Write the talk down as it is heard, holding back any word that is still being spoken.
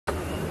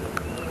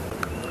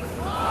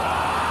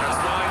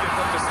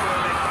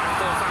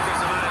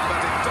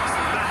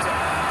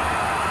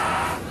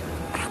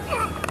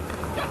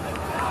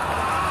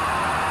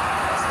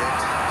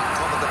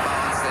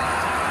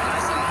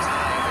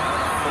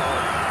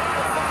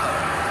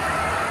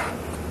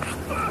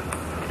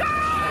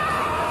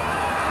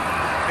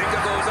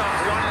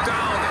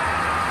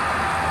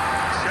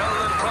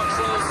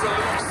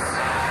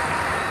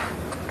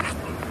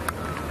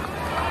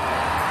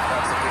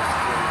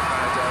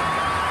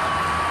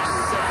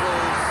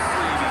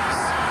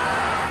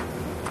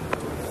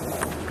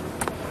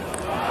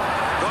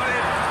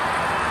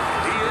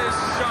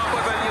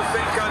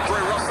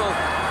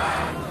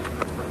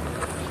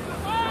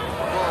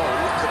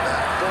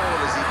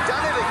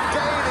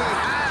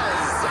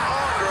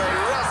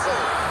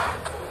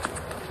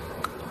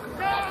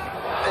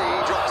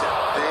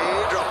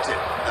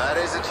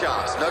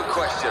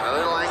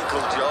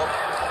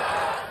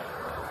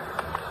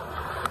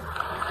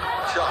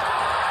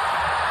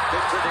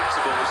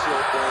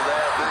short ball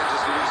there. Man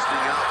just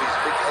loosening up. He's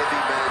a big,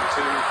 heavy man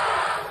too.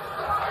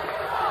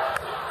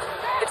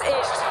 It's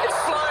edged, it's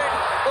flown.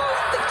 Well,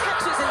 the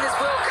catches in this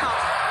World Cup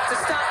to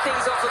start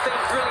things off have been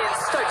brilliant.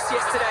 Stokes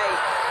yesterday,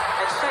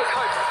 and Shea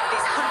Hope,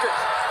 his 100th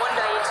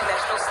one-day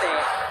international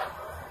snare.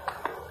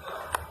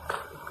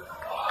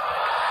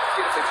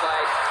 Beautifully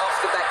played, off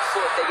the back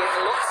foot. They're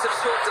getting lots of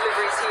short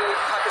deliveries here in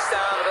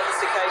Pakistan, but on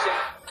this occasion,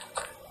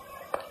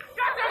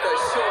 goes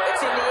short,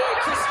 it's in the air.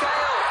 Chris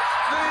Gayle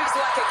moves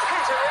like a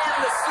cat around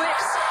the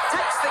slips,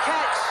 takes the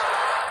catch.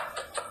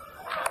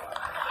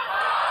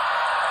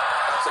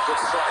 That's a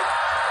good strike.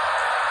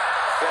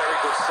 Very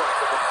good strike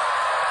from him.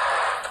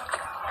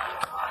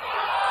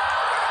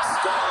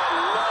 It's gone a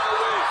long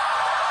way.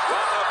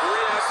 Wahab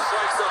Riaz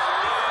strikes a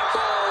lean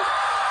ball.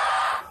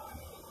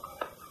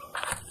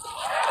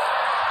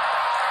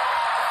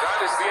 That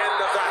is the end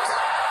of that.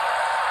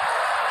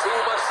 Too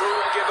much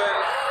room given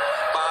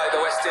by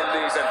the West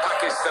Indies, and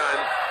Pakistan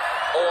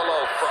all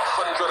out for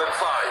 105.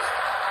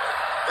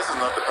 This is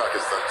not the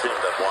Pakistan team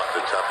that won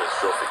the Champions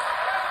Trophy.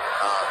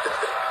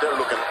 They're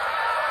looking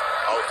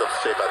out of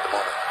shape at the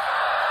moment.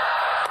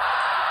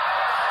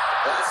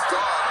 That's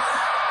gone.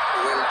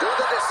 Will do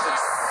the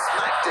distance.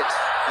 Smacked it.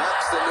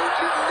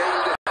 Absolutely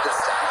nailed it this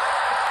time.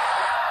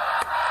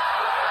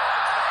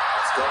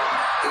 It's gone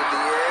in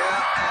the air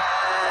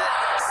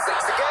and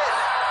 6 again.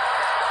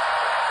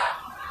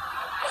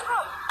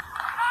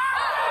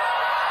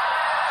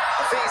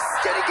 Hafiz,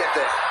 can he get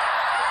there?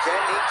 Can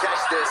he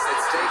catch this?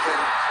 It's taken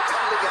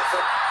tumbling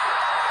effort.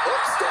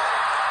 Oops, gone.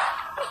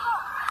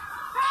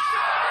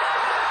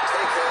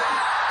 Taken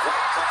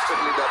quite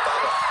comfortably by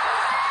Baba.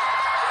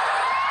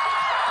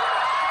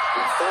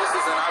 He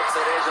forces an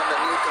outside edge on the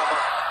newcomer.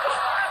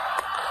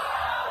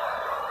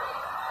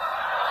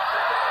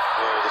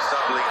 Oh, the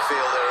stumbling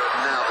feel there,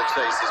 and now the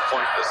chase is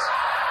pointless.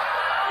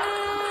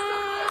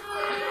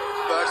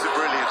 That's a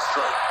brilliant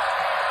stroke.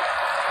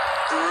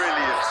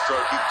 Brilliant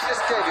stroke. He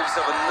just gave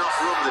himself enough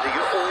room that he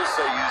could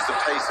also use the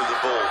pace of the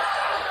ball.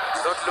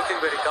 He's not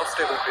looking very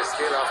comfortable with his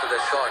skill after that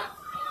shot.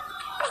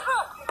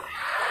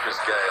 Chris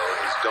Gayle,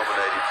 he's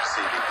dominated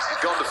proceedings. He's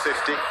gone to 50.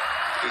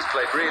 He's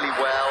played really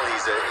well.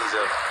 He's a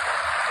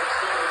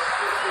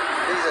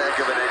heck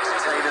of an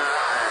entertainer,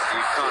 and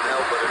you can't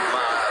help but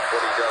admire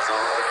what he does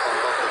on the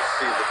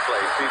field of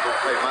play. People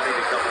pay money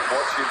to come and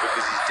watch him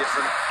because he's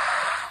different.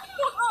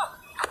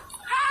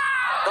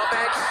 Top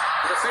edge,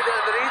 the fielder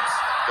underneath.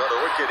 Got a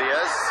wicket, he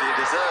has. He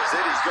deserves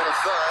it. He's got a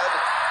third.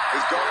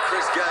 He's got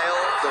Chris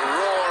Gayle. The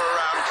roar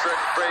around Trent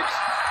Bridge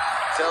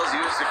tells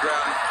you it's a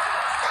ground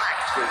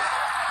packed with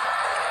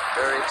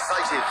very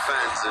excited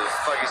fans of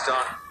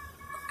Pakistan.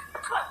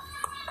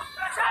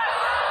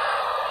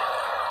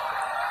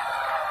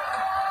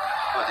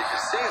 Well, you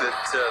can see that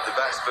the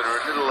batsmen are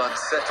a little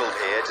unsettled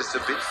here, just a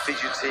bit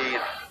fidgety.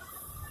 And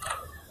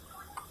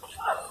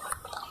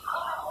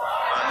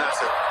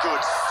that's a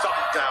good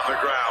thump down the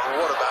ground.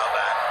 What about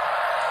that?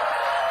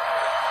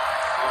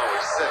 Oh, we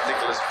said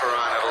Nicholas Pooran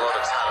had a lot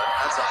of talent.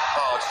 That's a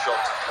hard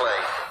shot to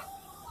play.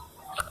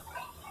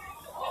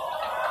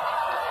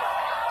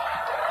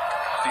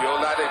 The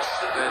old adage,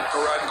 then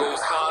Pooran goes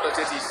hard at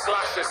it, he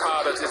slashes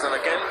hard at it, and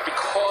again,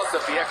 because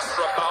of the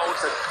extra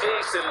bounce and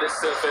pace in this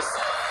surface,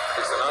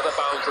 it's another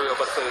boundary of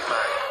a third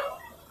man.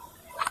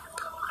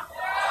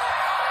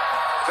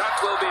 That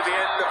will be the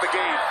end of the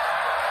game.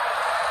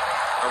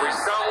 A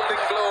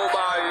resounding blow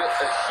by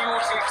a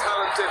hugely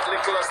talented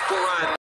Nicholas Pooran.